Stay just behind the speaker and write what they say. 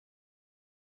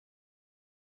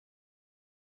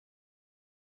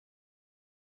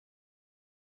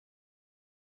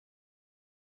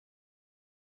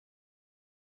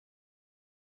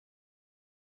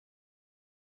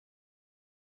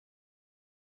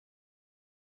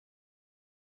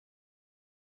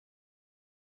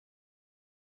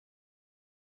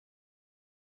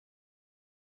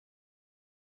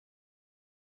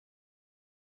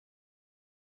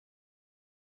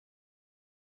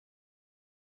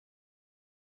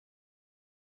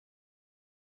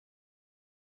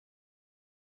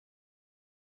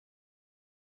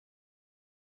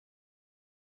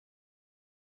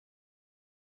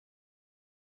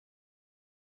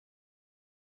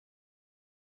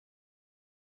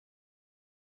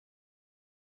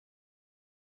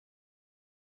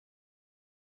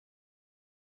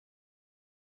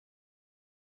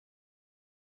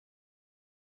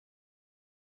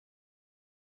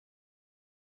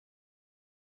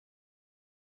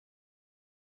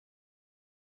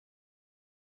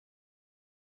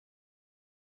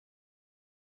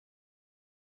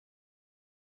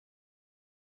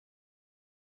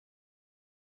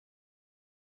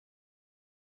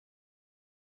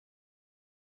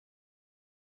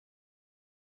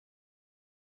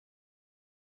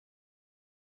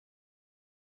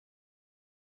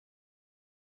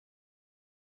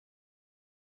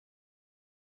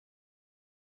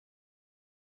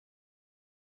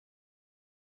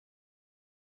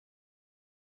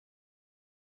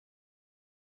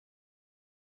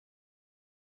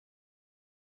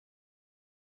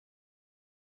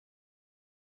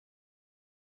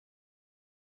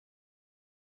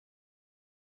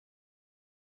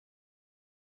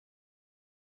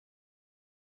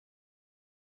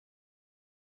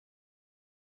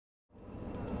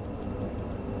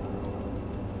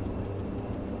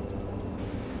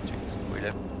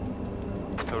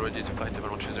ready to flight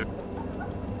level 120.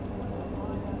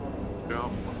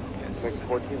 Make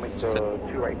 14, make the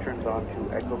 2 right turns on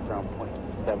to Echo ground point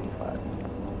 75.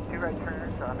 2 right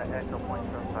turners on to Echo point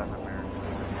 75 American.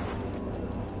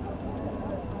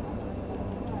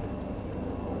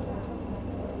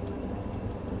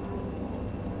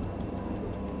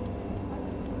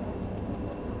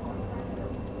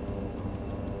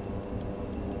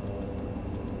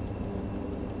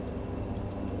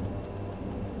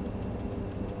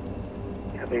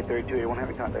 Cathay 32, A1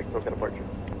 having contact, look at departure.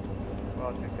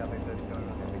 Roger, Cathay 32,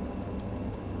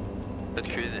 That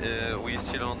we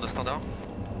still on the standard?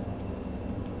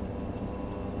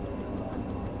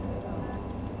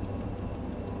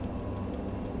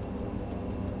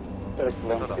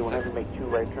 A1 having make 2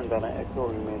 right turns on at Echo,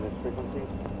 remain this frequency.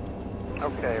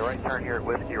 Okay, right turn here at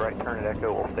Whiskey, right turn at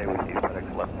Echo, we'll stay with you, FedEx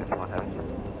 1151 Heavy.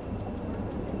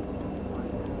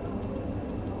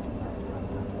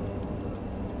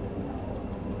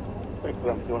 FedEx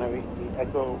 1151 Heavy,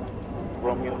 Echo,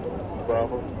 Romeo,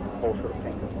 Bravo, hold short of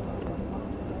Tango.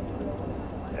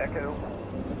 Echo,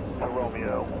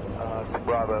 Romeo,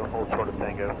 Bravo, hold short of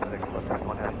Tango, FedEx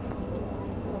 1151 Heavy.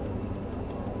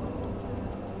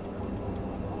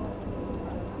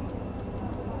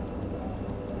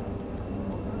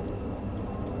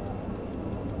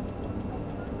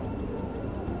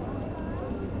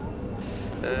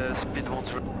 Speed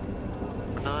 109,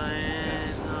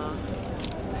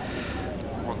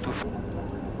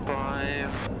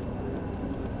 125.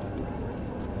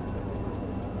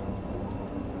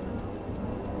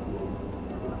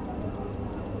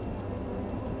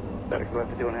 FedEx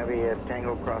 1151 Heavy at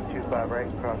Tango, cross 25 right,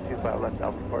 cross 25 left,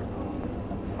 Alpha Park.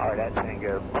 Alright, at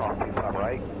Tango, cross 25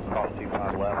 right, cross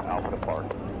 25 left, Alpha Park,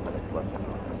 FedEx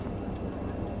 1151.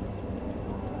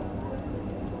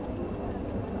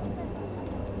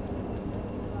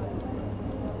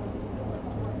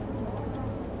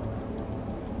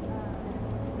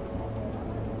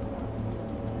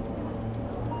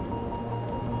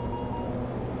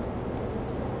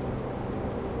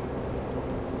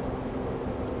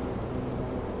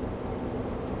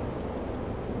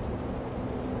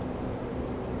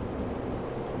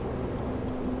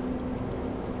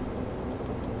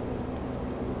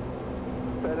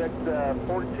 FedEx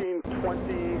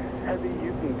 1420 Heavy,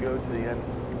 you can go to the end.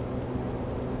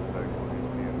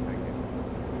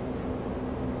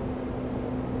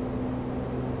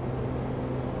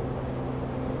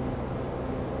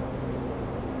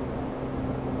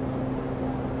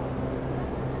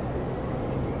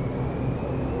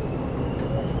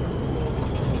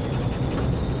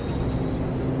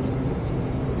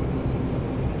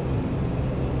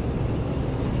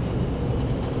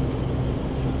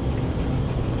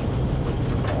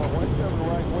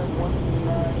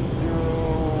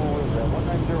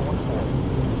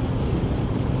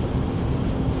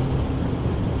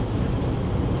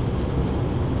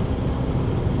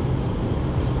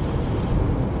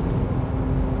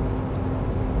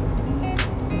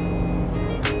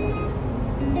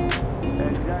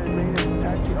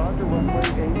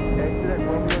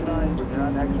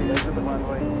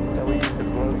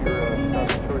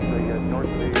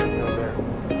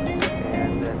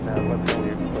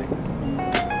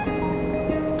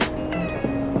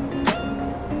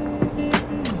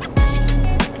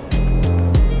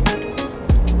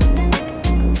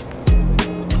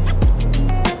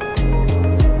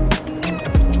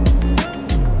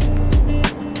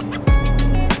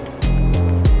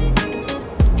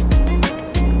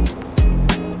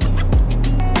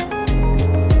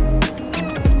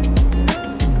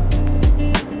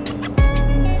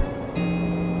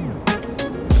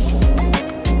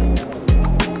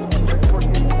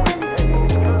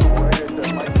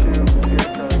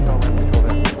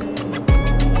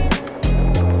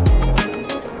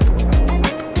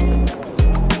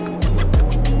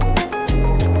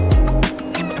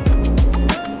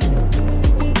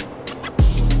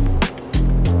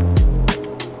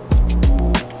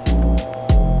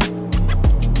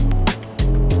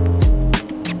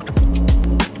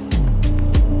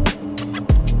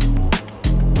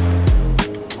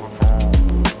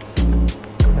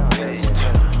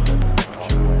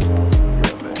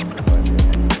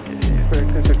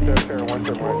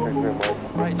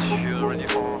 Right, you're ready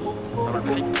for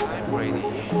everything? I'm ready.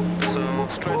 So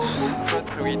straight,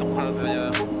 we don't have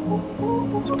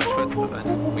so much straight,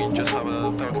 we just have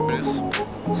a turquoise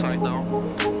side now.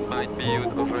 Might be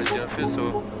over the airfield,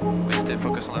 so we stay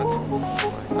focused on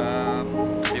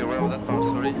that. Be aware of that part,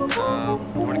 sorry. We'll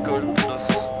call no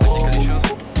technical issues.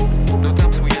 No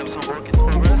times we have some work in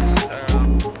progress,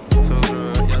 so the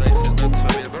airlines is not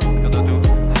available. We're gonna do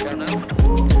the car now.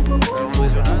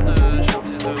 Raise your hand, sharp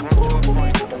is the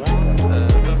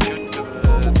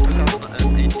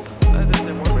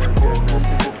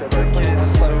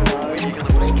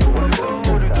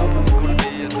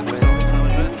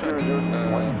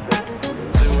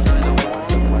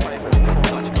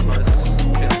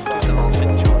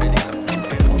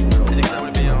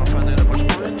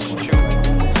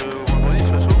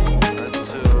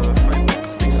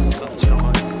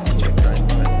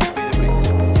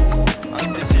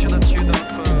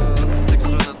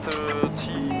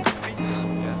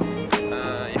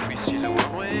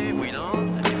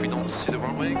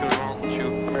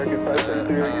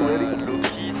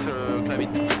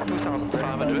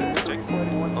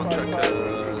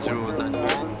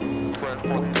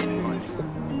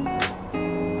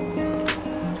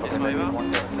driver.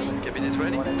 Cabin is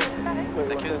ready.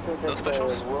 Thank you. No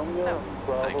specials? Romeo,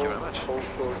 Bravo, Thank you very much. hold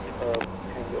short of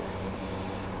Tango.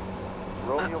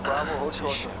 Romeo Bravo, hold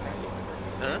short.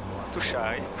 Huh? Too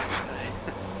shy.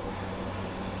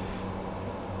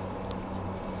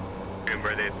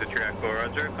 Greenbird 8 to Tkpk,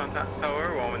 roger, contact tower,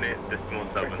 118.7.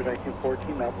 Extra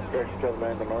 1914, now extra land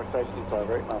on the north side, C5,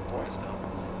 right, Mount Point.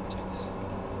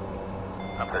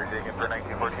 I'm 30 for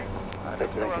 1914.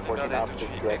 Extra 1914,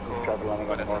 opposite direction, travel landing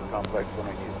on the north complex,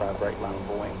 125, right, line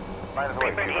for wing. Minus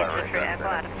 125, right.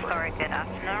 Echo out of Star, good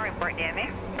afternoon, report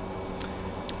DME.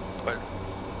 12.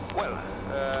 Well,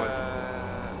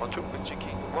 1, 2. we're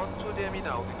checking 1 to DME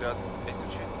now. We got 8 to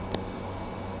check.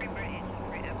 Report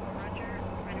 83 Echo, roger,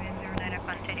 runway 09,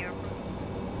 continue approach.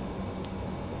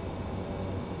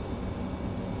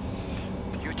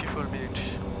 Beautiful beach.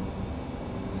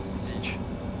 Beach.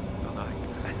 Oh, no.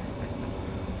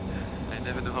 I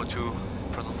never know how to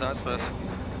pronounce that, but...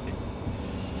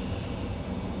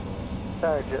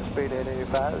 Tower jet speed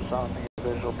 885 is on the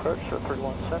visual approach for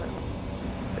 31 center.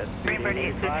 Greenbird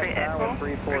 823 Echo,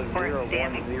 report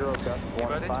DME. 15,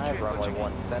 runway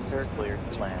 1 center, clear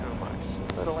to land.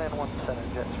 Little land 1 center,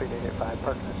 jet speed 885,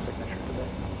 parking and signature today.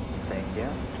 Thank you.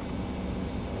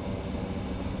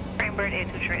 Greenbird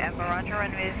 823 Echo, roger,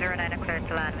 runway 09, cleared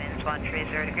to land, winds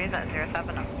 130 degrees at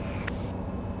 070.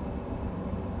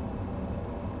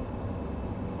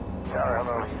 Tower,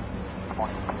 hello.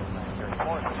 20,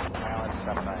 now it's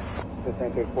 79. This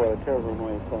 934, the tail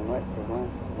runway is going right, for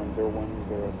land 1010,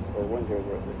 or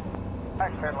 1003.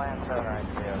 Back clear land 79,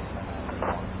 yes.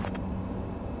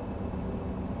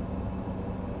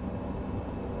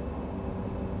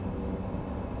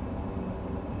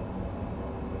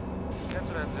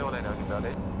 Cancel and 09 now, about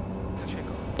 8 to check.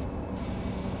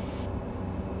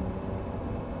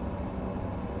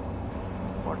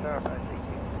 Fort Tower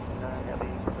 569, heavy.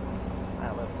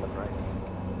 Left, right.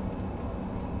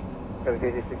 Got a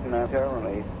KJ69 tower,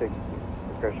 runway 6,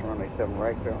 discretion runway 7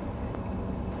 right, clear.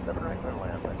 7 right, clear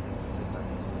land. Thank you.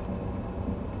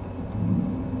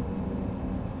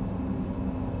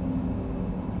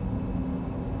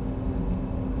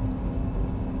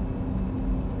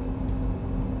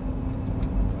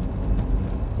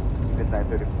 This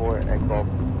 934, at Gulf,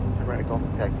 surrender Gulf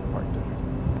taxi park district.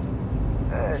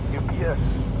 And UPS,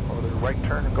 over the right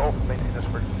turn to Gulf, maintain this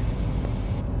emergency.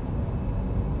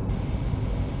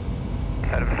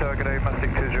 Adam Target A,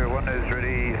 Mustang 201 is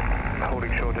ready,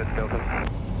 holding short at Delta.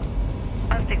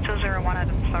 Mustang 201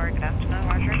 Adam Star, good afternoon,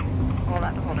 roger. Hold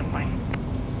at the holding point.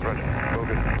 Roger, all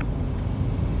good.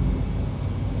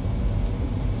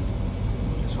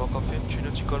 Just for confirm, to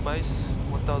nautical miles,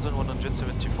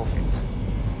 1,174 feet.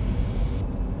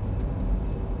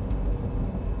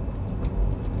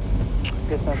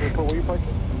 UPS 934, where are you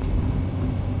parking?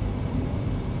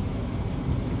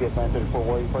 UPS 934,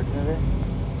 where are you parking today?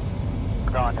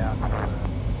 Gone down to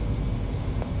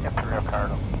Imperial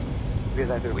Cargo. UPS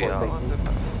 934, We are thank on you. the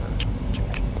path.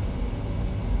 Check.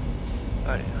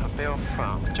 Allez, rappel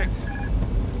enfin. Checked.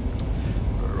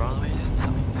 Runway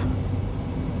 5.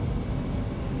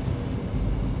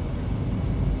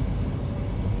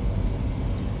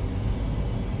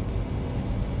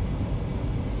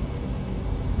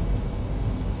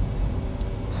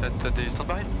 Set the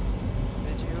standby.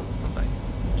 Radio, standby.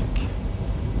 Check.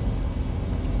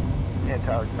 Yeah,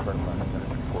 tower just for front of the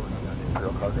report on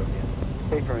Imperial Cargo again.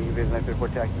 Hey, from UPS 934,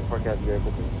 taxi forecast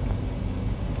vehicle, please.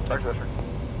 Roger, that's right.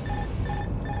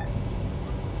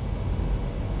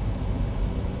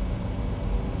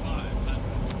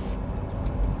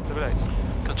 Stabilize.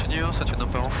 Continue, set your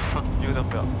number off. New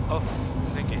number. Off.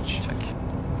 Disengage. Check.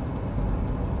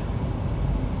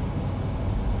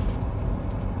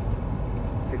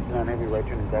 Heavy right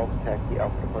turn in Gulf, taxi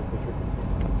Alpha Park District.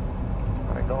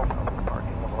 Alright, Gulf,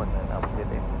 parking, I'm going to Alpha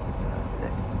today.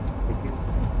 Thank you.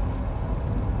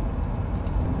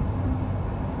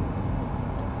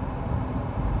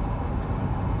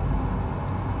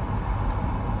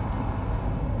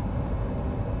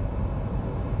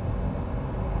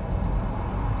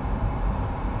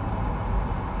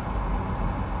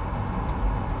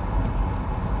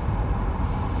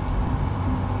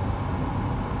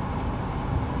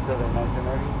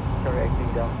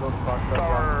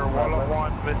 Tower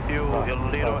 101 with you,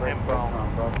 Little inbound.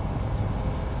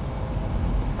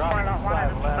 Warlock 1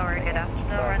 Adam Star, good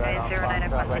afternoon, runway 09,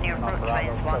 continue approach,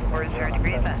 winds 140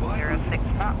 degrees at 06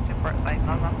 knots, report 5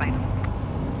 miles on final.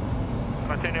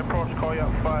 Continue approach, call you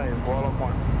at 5, Warlock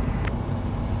 1.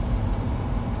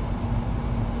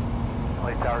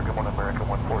 LA Tower, good one, American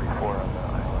 144 on the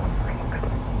island.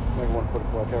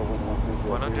 144, Tower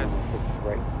 113, 100.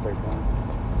 right, straight line.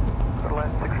 Good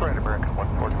land, 6 right, American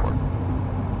 144.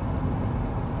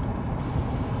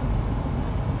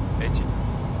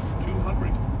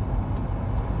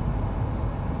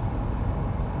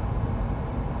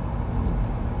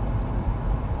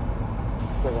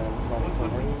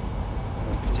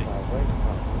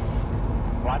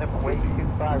 wait,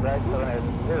 25 right,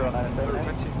 097.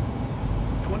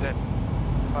 20, 10,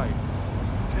 5,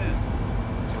 10,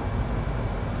 2.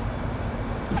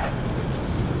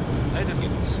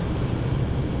 AIRLINES.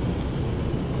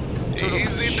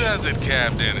 Easy does it,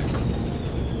 Captain.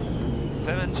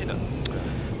 70 knots.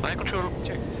 Line control.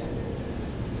 Checked.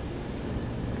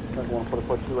 Track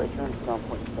 144, right turn, ground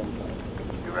point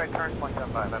 75. 2 right turn,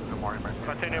 0.75, that's good morning, man.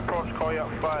 Continue approach, call you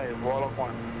 5, wall of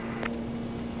 1.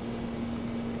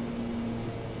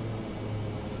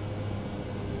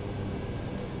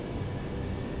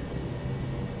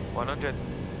 100.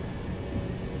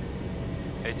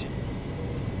 80.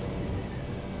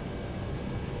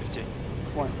 50.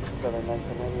 79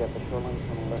 at the shoreline,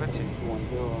 20.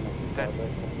 210 on a 10.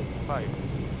 5.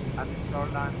 At the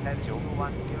shoreline, head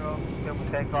 210, still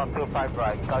take off 25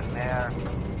 right, cutting air,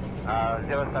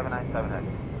 0797 head.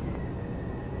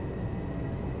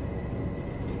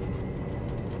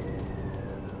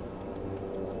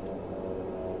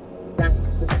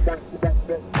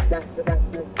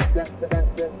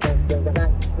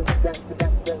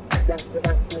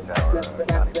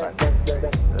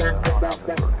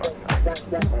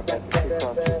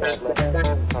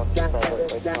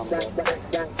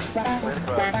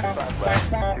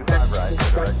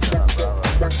 Right.